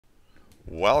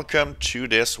Welcome to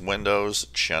this Windows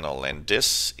channel, and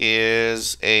this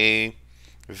is a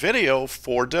video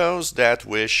for those that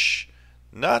wish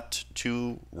not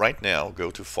to right now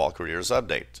go to Fall Careers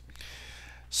Update.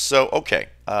 So okay,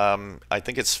 I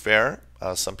think it's fair.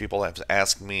 Some people have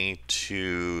asked me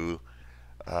to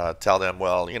tell them,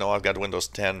 well, I've got Windows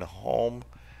 10 home.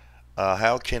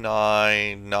 How can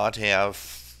I not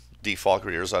have the Fall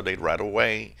Careers Update right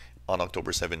away on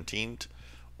October 17th?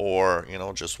 Or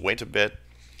just wait a bit,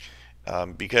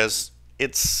 because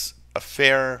it's a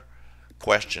fair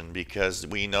question, because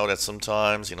we know that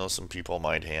sometimes some people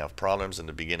might have problems in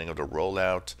the beginning of the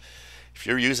rollout. If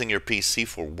you're using your PC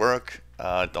for work,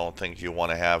 I don't think you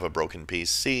want to have a broken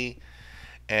PC,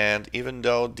 and even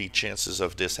though the chances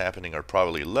of this happening are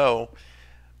probably low,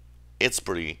 it's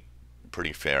pretty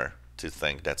fair to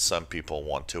think that some people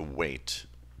want to wait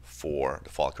for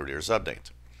the Fall Careers Update.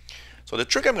 So the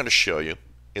trick I'm going to show you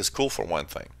is cool for one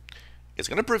thing. It's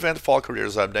going to prevent Fall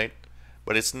Careers Update,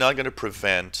 but it's not going to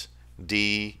prevent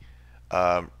the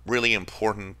really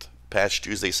important Patch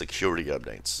Tuesday security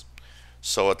updates.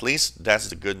 So at least that's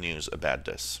the good news about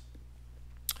this.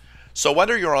 So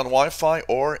whether you're on Wi-Fi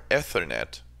or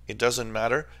Ethernet, it doesn't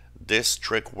matter. This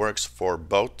trick works for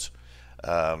both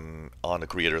on the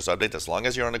Creators Update, as long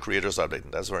as you're on the Creators Update.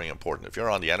 And that's very important. If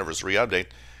you're on the Anniversary Update,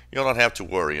 you don't have to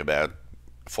worry about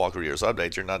Fall Careers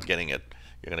Update. You're not getting it.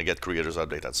 You're going to get Creators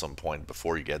Update at some point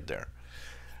before you get there.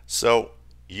 So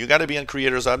you got to be on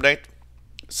Creators Update.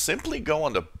 Simply go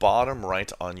on the bottom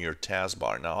right on your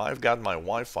taskbar. Now I've got my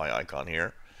Wi-Fi icon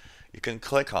here. You can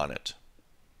click on it.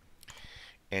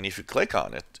 And if you click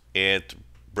on it, it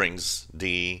brings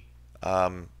the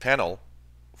panel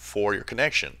for your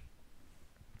connection.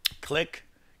 Click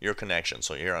your connection.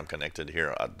 So here I'm connected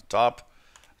here at the top.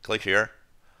 Click here.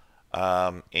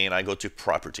 And I go to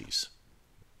Properties.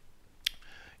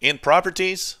 In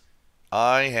Properties,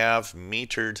 I have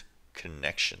metered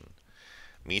connection.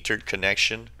 Metered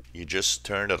connection, you just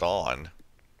turn it on.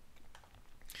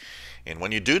 And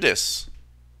when you do this,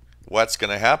 what's going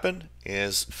to happen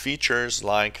is features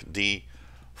like the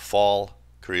Fall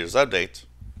Careers Update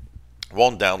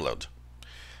won't download,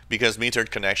 because metered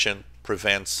connection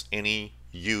prevents any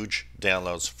huge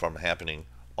downloads from happening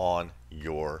on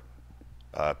your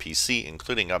PC,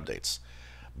 including updates.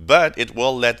 But it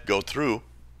will let go through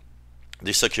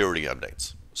the security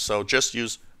updates. So just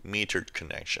use metered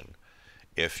connection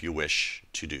if you wish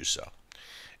to do so,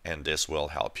 and this will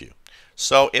help you.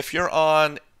 So if you're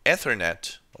on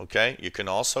Ethernet, okay, you can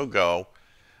also go,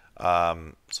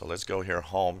 so let's go here,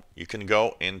 home. You can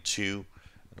go into,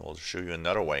 and we'll show you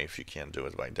another way if you can't do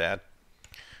it like that.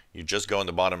 You just go in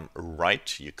the bottom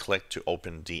right, you click to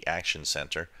open the Action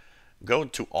Center, go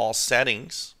to All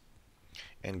Settings,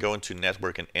 and go into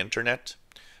Network and Internet.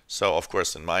 So of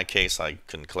course, in my case, I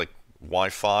can click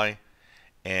Wi-Fi,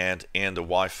 and in the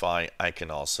Wi-Fi, I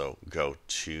can also go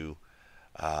to,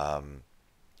 so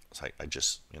I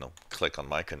just click on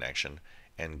my connection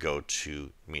and go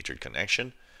to metered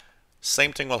connection.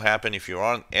 Same thing will happen if you're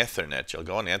on Ethernet. You'll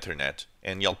go on Ethernet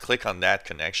and you'll click on that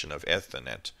connection of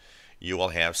Ethernet. You will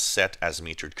have set as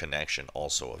metered connection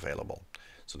also available.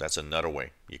 So that's another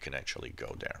way you can actually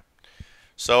go there.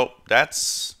 So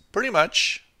that's pretty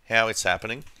much how it's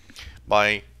happening.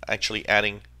 By actually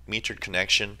adding metered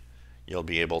connection, you'll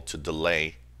be able to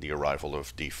delay the arrival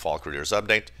of the Fall Careers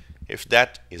Update if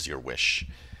that is your wish.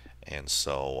 And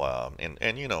so,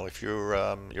 if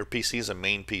your PC is a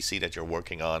main PC that you're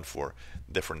working on for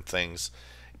different things,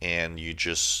 and you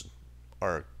just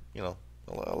are, a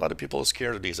lot of people are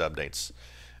scared of these updates,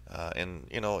 and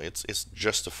it's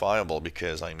justifiable,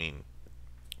 because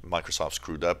Microsoft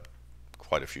screwed up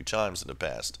quite a few times in the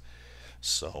past.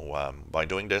 So by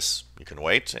doing this, you can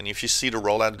wait, and if you see the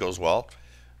rollout goes well,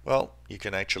 you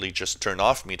can actually just turn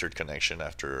off metered connection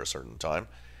after a certain time,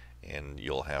 and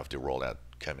you'll have the rollout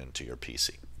come into your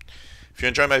PC. If you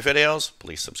enjoy my videos,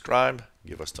 please subscribe,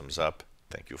 give us thumbs up.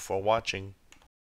 Thank you for watching.